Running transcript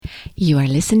You are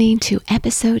listening to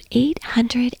episode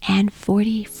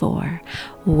 844.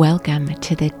 Welcome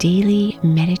to the Daily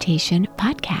Meditation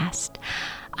Podcast.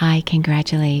 I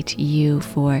congratulate you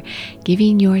for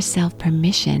giving yourself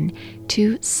permission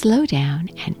to slow down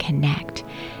and connect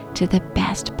to the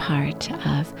best part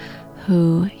of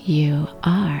who you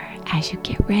are as you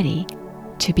get ready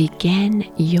to begin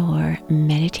your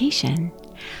meditation.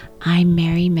 I'm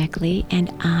Mary Meckley,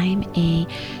 and I'm a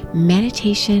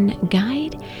meditation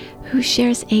guide who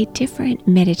shares a different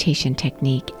meditation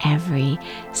technique every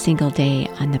single day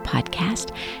on the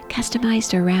podcast,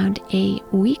 customized around a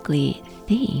weekly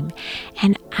theme.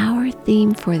 And our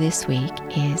theme for this week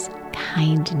is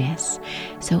kindness.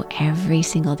 So every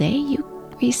single day you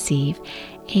receive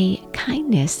a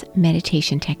kindness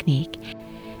meditation technique.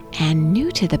 And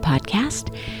new to the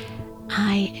podcast,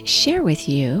 I share with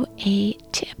you a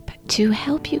tip to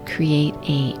help you create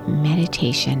a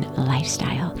meditation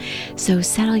lifestyle. So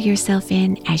settle yourself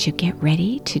in as you get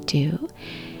ready to do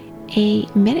a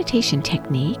meditation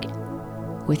technique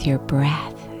with your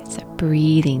breath. It's a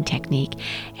breathing technique.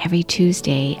 Every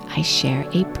Tuesday, I share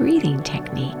a breathing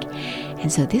technique. And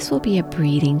so this will be a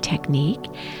breathing technique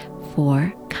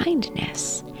for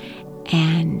kindness.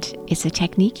 And it's a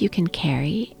technique you can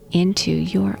carry into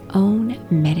your own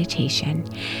meditation.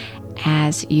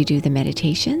 As you do the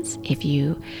meditations, if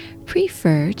you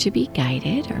prefer to be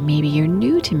guided, or maybe you're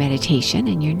new to meditation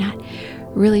and you're not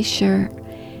really sure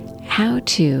how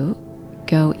to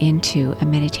go into a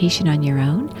meditation on your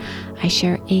own, I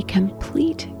share a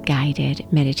complete guided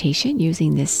meditation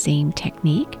using this same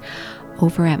technique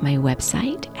over at my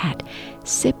website at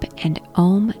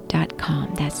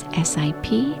sipandom.com. That's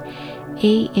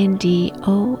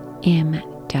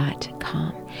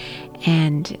SIPANDOM.com.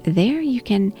 And there you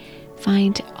can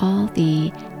find all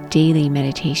the daily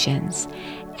meditations,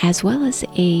 as well as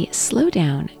a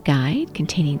slowdown guide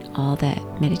containing all the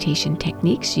meditation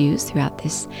techniques used throughout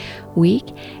this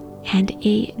week, and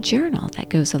a journal that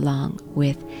goes along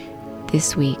with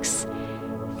this week's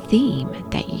theme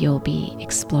that you'll be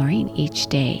exploring each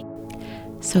day.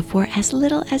 So for as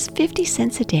little as 50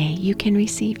 cents a day, you can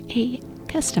receive a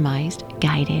customized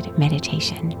guided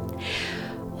meditation.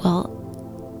 Well,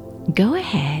 go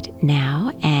ahead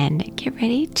now and get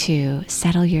ready to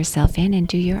settle yourself in and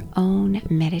do your own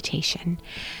meditation.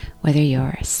 Whether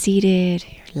you're seated,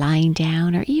 you're lying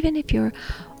down, or even if you're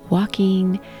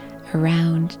walking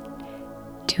around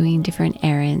doing different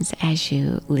errands as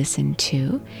you listen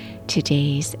to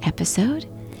today's episode,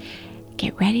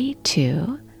 get ready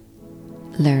to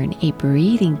learn a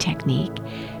breathing technique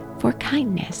for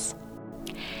kindness.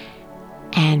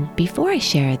 And before I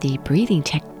share the breathing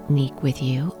technique with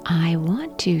you, I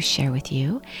want to share with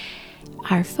you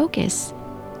our focus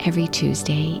every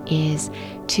Tuesday is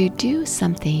to do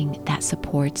something that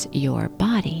supports your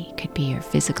body. It could be your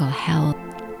physical health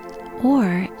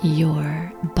or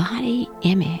your body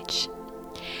image.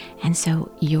 And so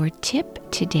your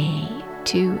tip today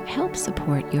to help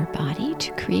support your body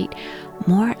to create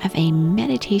more of a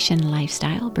meditation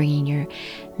lifestyle, bringing your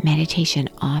meditation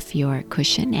off your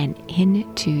cushion and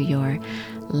into your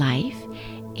life,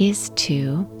 is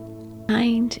to be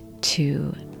kind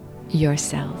to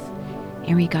yourself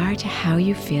in regard to how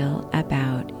you feel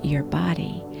about your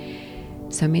body.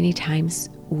 So many times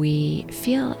we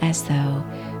feel as though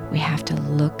we have to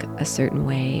look a certain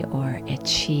way or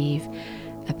achieve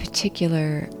a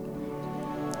particular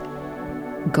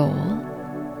goal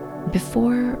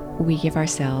before we give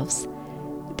ourselves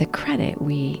the credit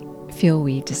we feel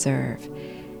we deserve.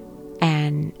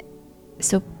 And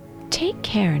so take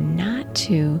care not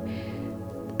to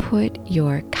put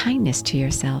your kindness to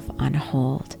yourself on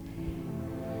hold.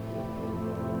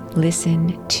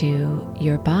 Listen to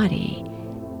your body.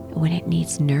 When it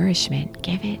needs nourishment,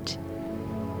 give it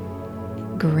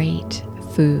great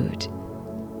food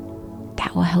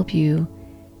that will help you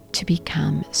to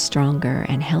become stronger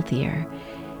and healthier.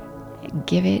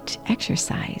 Give it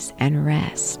exercise and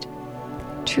rest.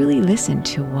 Truly listen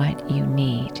to what you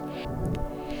need.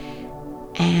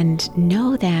 And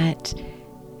know that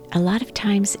a lot of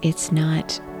times it's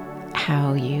not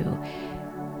how you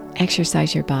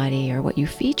exercise your body or what you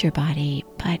feed your body,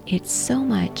 but it's so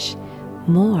much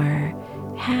more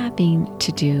having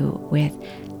to do with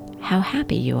how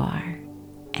happy you are.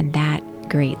 And that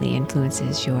greatly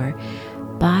influences your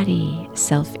body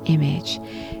self-image.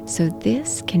 So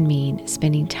this can mean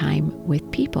spending time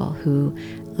with people who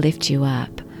lift you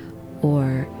up,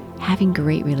 or having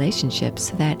great relationships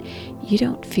so that you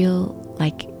don't feel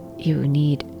like you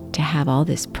need to have all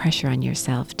this pressure on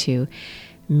yourself to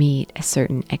meet a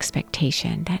certain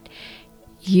expectation, that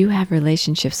you have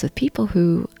relationships with people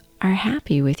who are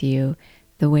happy with you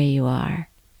the way you are.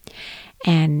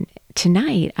 And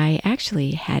tonight I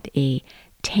actually had a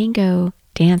tango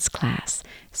dance class.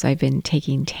 So I've been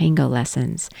taking tango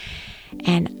lessons.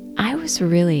 And I was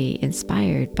really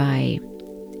inspired by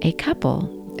a couple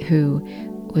who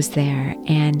was there.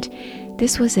 And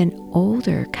this was an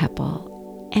older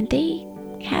couple. And they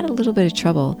had a little bit of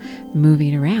trouble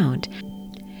moving around.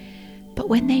 But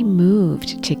when they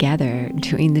moved together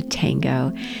doing the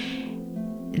tango,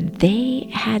 they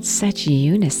had such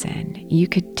unison. You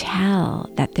could tell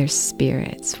that their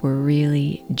spirits were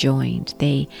really joined.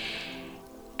 They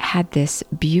had this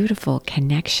beautiful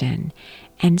connection.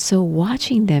 And so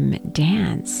watching them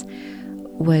dance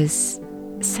was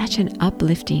such an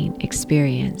uplifting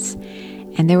experience.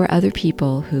 And there were other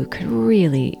people who could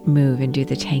really move and do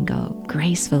the tango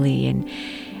gracefully.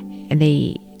 And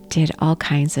they did all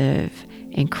kinds of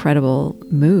incredible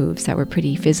moves that were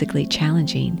pretty physically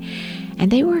challenging.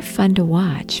 And they were fun to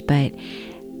watch, but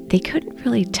they couldn't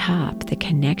really top the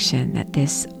connection that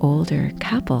this older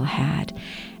couple had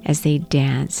as they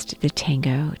danced the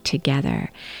tango together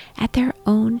at their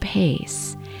own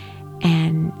pace.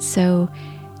 And so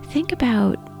think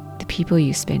about the people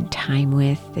you spend time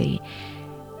with, the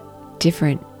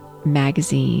different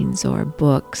magazines or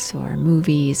books or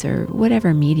movies or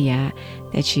whatever media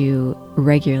that you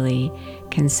regularly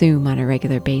consume on a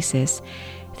regular basis.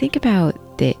 Think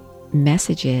about the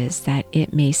messages that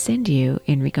it may send you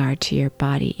in regard to your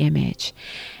body image,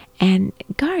 and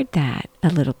guard that a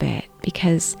little bit,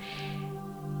 because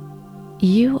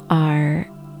you are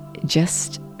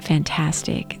just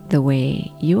fantastic the way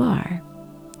you are.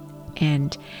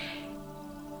 And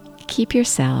keep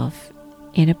yourself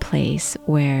in a place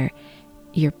where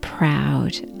you're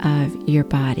proud of your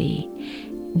body.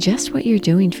 Just what you're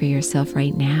doing for yourself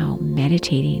right now,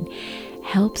 meditating,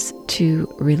 helps to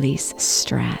release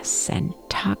stress and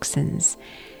toxins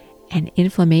and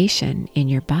inflammation in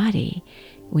your body.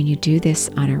 When you do this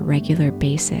on a regular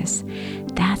basis,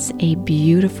 that's a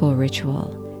beautiful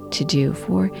ritual to do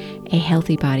for a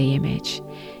healthy body image.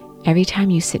 Every time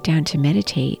you sit down to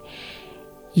meditate,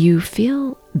 you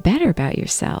feel better about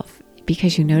yourself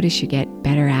because you notice you get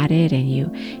better at it and you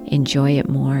enjoy it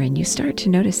more, and you start to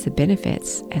notice the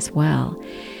benefits as well.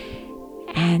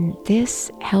 And this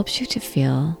helps you to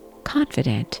feel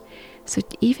confident. So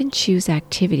even choose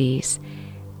activities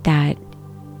that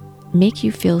make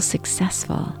you feel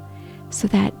successful, so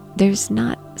that there's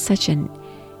not such an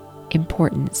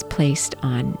importance placed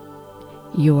on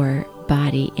your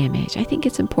body image. I think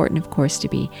it's important, of course, to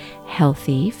be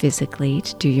healthy physically,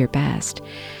 to do your best,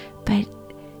 but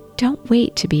don't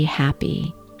wait to be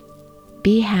happy.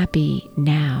 Be happy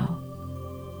now.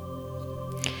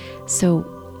 So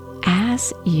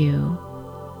as you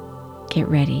get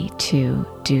ready to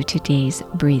do today's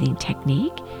breathing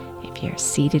technique, if you're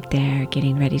seated there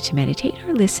getting ready to meditate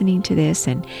or listening to this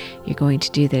and you're going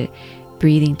to do the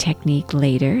breathing technique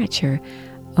later at your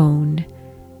own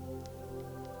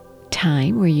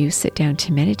time where you sit down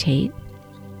to meditate,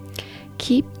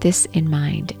 keep this in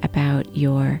mind about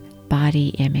your body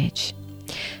image.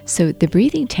 So the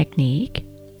breathing technique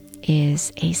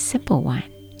is a simple one.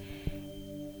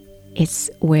 It's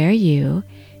where you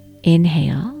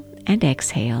inhale and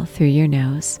exhale through your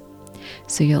nose.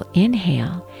 So you'll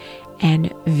inhale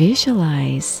and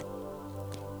visualize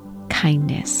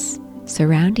kindness,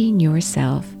 surrounding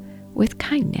yourself with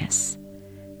kindness,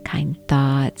 kind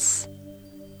thoughts.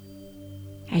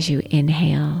 As you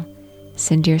inhale,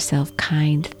 send yourself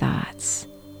kind thoughts.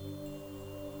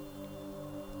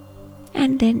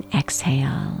 And then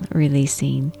exhale,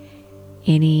 releasing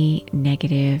any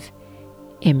negative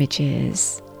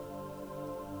images.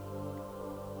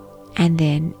 And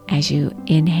then as you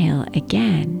inhale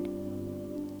again,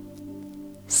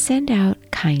 send out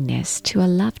kindness to a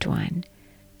loved one,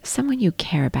 someone you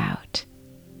care about.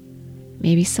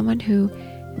 Maybe someone who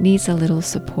needs a little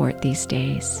support these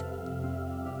days.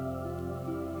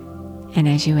 And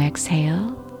as you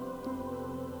exhale,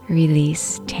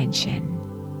 release tension.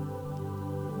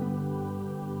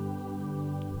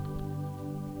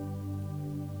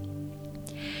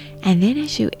 And then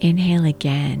as you inhale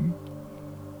again,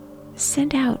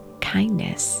 send out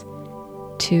kindness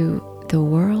to the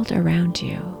world around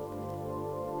you.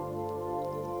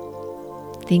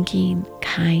 Thinking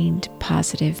kind,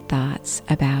 positive thoughts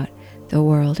about the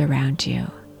world around you.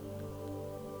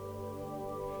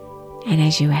 And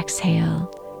as you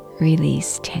exhale,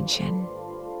 release tension.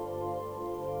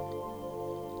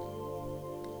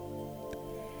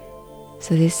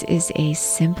 So this is a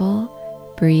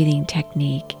simple breathing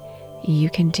technique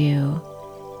you can do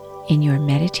in your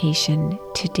meditation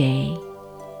today.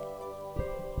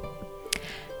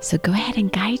 So go ahead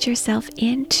and guide yourself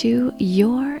into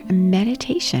your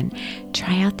meditation.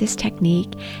 Try out this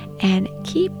technique and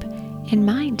keep in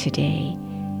mind today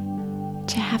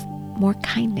to have more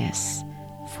kindness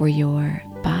for your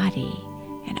body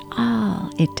and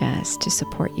all it does to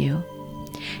support you.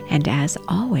 And as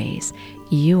always,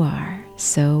 you are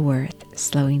so worth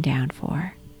slowing down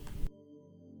for.